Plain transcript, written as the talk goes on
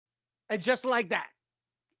And just like that,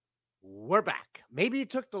 we're back. Maybe it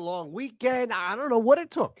took the long weekend. I don't know what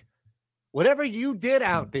it took. Whatever you did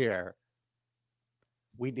out there,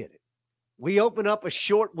 we did it. We open up a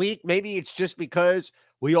short week. Maybe it's just because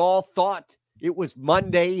we all thought it was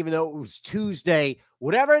Monday, even though it was Tuesday.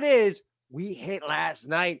 Whatever it is, we hit last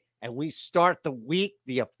night, and we start the week,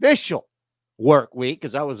 the official work week,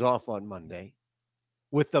 because I was off on Monday,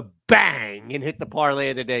 with a bang and hit the parlay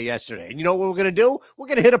of the day yesterday. And you know what we're going to do? We're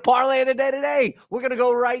going to hit a parlay of the day today. We're going to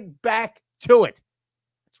go right back to it.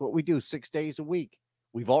 That's what we do 6 days a week.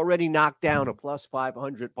 We've already knocked down a plus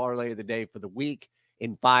 500 parlay of the day for the week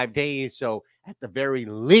in 5 days. So at the very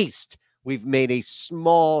least, we've made a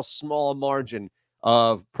small margin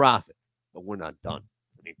of profit. But we're not done.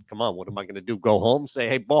 I mean, come on, what am I going to do? Go home, say,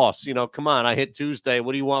 hey, boss, come on, I hit Tuesday.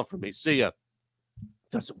 What do you want from me? See ya.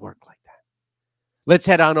 Doesn't work like that. Let's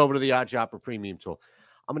head on over to the Odd Chopper Premium Tool.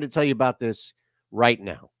 I'm going to tell you about this right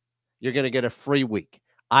now. You're going to get a free week.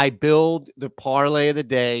 I build the parlay of the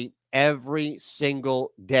day every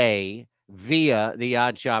single day via the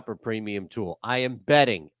Odd Chopper Premium Tool. I am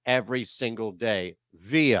betting every single day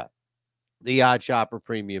via the Odd Chopper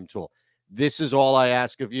Premium Tool. This is all I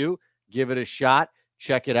ask of you. Give it a shot.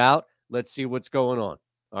 Check it out. Let's see what's going on.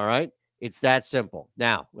 All right? It's that simple.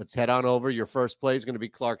 Now, let's head on over. Your first play is going to be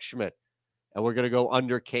Clark Schmidt. And we're going to go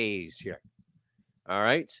under K's here. All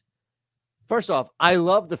right. First off, I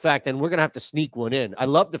love the fact, and we're going to have to sneak one in. I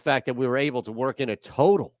love the fact that we were able to work in a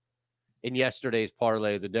total in yesterday's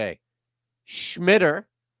parlay of the day. Schmitter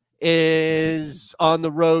is on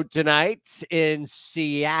the road tonight in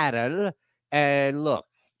Seattle. And look,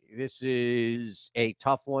 this is a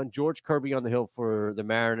tough one. George Kirby on the hill for the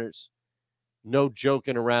Mariners. No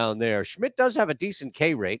joking around there. Schmidt does have a decent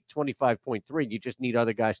K rate, 25.3. You just need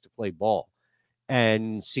other guys to play ball.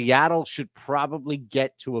 And Seattle should probably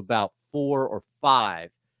get to about 4 or 5,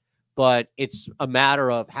 but it's a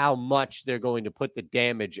matter of how much they're going to put the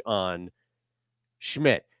damage on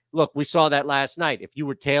Schmidt. Look, we saw that last night. If you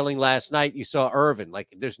were tailing last night, you saw Irvin. Like,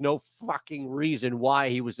 there's no fucking reason why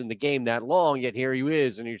he was in the game that long, yet here he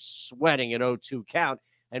is, and he's sweating an 0-2 count,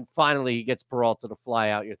 and finally he gets Peralta to fly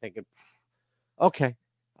out. You're thinking, okay,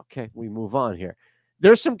 we move on here.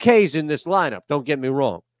 There's some Ks in this lineup, don't get me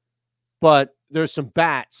wrong. But there's some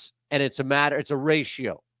bats, and it's a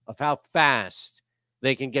ratio of how fast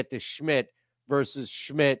they can get to Schmidt versus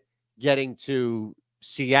Schmidt getting to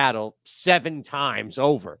Seattle 7 times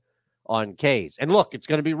over on Ks. And look, it's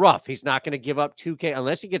going to be rough. He's not going to give up 2K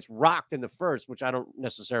unless he gets rocked in the first, which I don't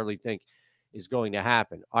necessarily think is going to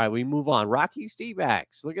happen. All right, we move on. Rockies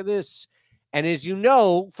D-backs. Look at this. And as you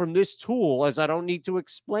know from this tool, as I don't need to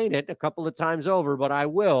explain it a couple of times over, but I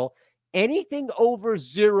will, anything over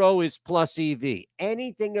 0 is plus EV.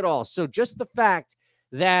 Anything at all. So just the fact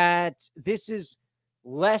that this is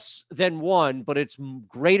less than 1, but it's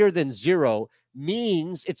greater than 0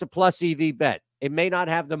 means it's a plus EV bet. It may not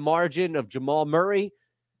have the margin of Jamal Murray,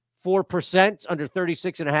 4% under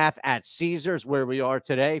 36.5 at Caesars, where we are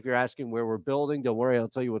today. If you're asking where we're building, don't worry, I'll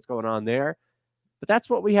tell you what's going on there. But that's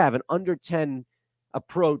what we have, an under 10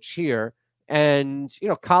 approach here. And,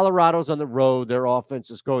 Colorado's on the road. Their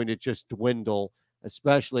offense is going to just dwindle,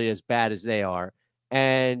 especially as bad as they are.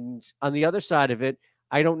 And on the other side of it,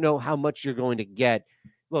 I don't know how much you're going to get.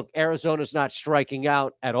 Look, Arizona's not striking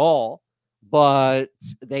out at all, but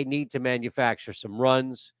they need to manufacture some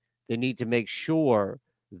runs. They need to make sure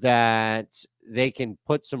that they can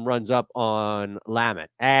put some runs up on Lamet.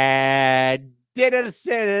 And didn't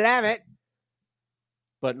say Lamet.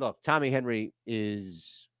 But look, Tommy Henry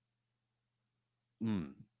is...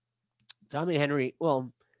 Tommy Henry,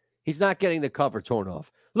 well, he's not getting the cover torn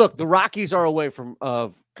off. Look, the Rockies are away from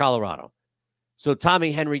Colorado. So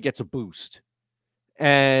Tommy Henry gets a boost.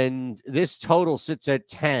 And this total sits at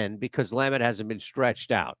 10 because Lamet hasn't been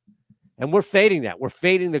stretched out. And we're fading that. We're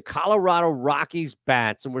fading the Colorado Rockies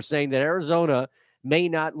bats. And we're saying that Arizona may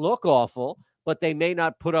not look awful, but they may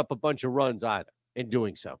not put up a bunch of runs either in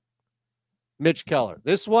doing so. Mitch Keller.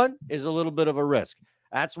 This one is a little bit of a risk.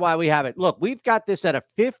 That's why we have it. Look, we've got this at a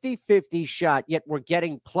 50-50 shot, yet we're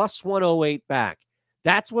getting plus 108 back.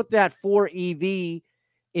 That's what that 4 EV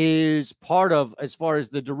is part of as far as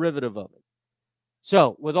the derivative of it.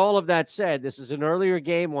 So with all of that said, this is an earlier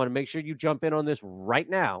game. I want to make sure you jump in on this right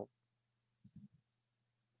now.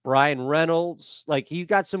 Brian Reynolds, you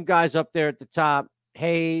got some guys up there at the top.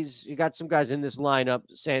 Hayes, you got some guys in this lineup.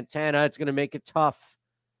 Santana, it's going to make it tough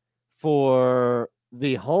for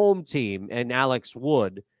the home team and Alex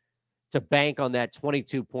Wood to bank on that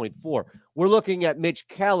 22.4. We're looking at Mitch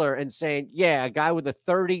Keller and saying, yeah, a guy with a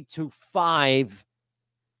 30-5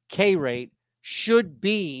 K rate should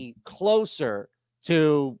be closer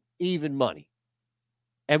to, even money.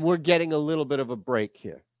 And we're getting a little bit of a break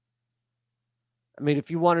here. I mean, if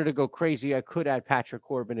you wanted to go crazy, I could add Patrick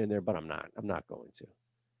Corbin in there, but I'm not. I'm not going to.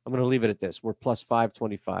 I'm going to leave it at this. We're plus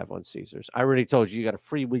 525 on Caesars. I already told you, you got a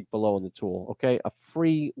free week below in the tool, okay? A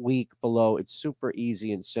free week below. It's super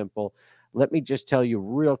easy and simple. Let me just tell you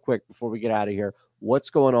real quick before we get out of here what's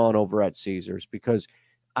going on over at Caesars, because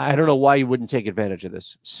I don't know why you wouldn't take advantage of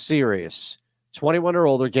this. Serious. 21 or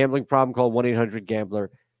older, gambling problem, call 1-800-GAMBLER.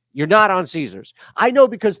 You're not on Caesars. I know,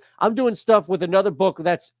 because I'm doing stuff with another book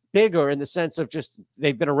that's bigger in the sense of just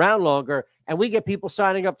they've been around longer, and we get people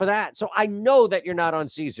signing up for that. So I know that you're not on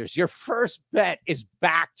Caesars. Your first bet is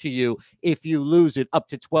back to you if you lose it, up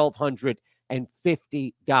to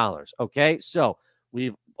 $1,250. Okay, so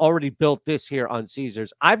we've already built this here on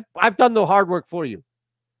Caesars. I've done the hard work for you.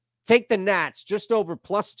 Take the Nats just over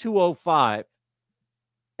plus 205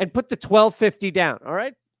 and put the $1,250 down. All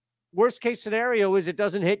right. Worst case scenario is it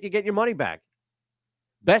doesn't hit, you get your money back.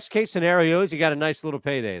 Best case scenario is you got a nice little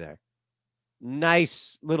payday there.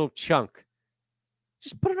 Nice little chunk.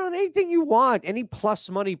 Just put it on anything you want. Any plus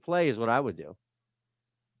money play is what I would do.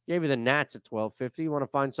 Gave you the Nats at $1,250. You want to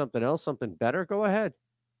find something else, something better? Go ahead.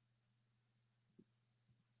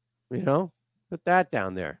 You know, put that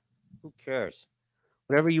down there. Who cares?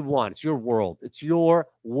 Whatever you want. It's your world. It's your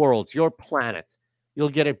world. It's your planet. You'll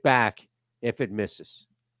get it back if it misses.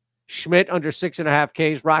 Schmidt under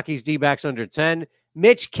 6.5 Ks. Rockies, D-backs under 10.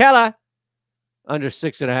 Mitch Keller under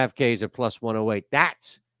 6.5 Ks at plus 108.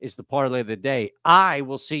 That is the parlay of the day. I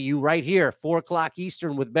will see you right here, 4 o'clock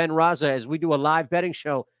Eastern with Ben Raza as we do a live betting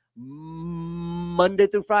show Monday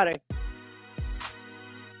through Friday.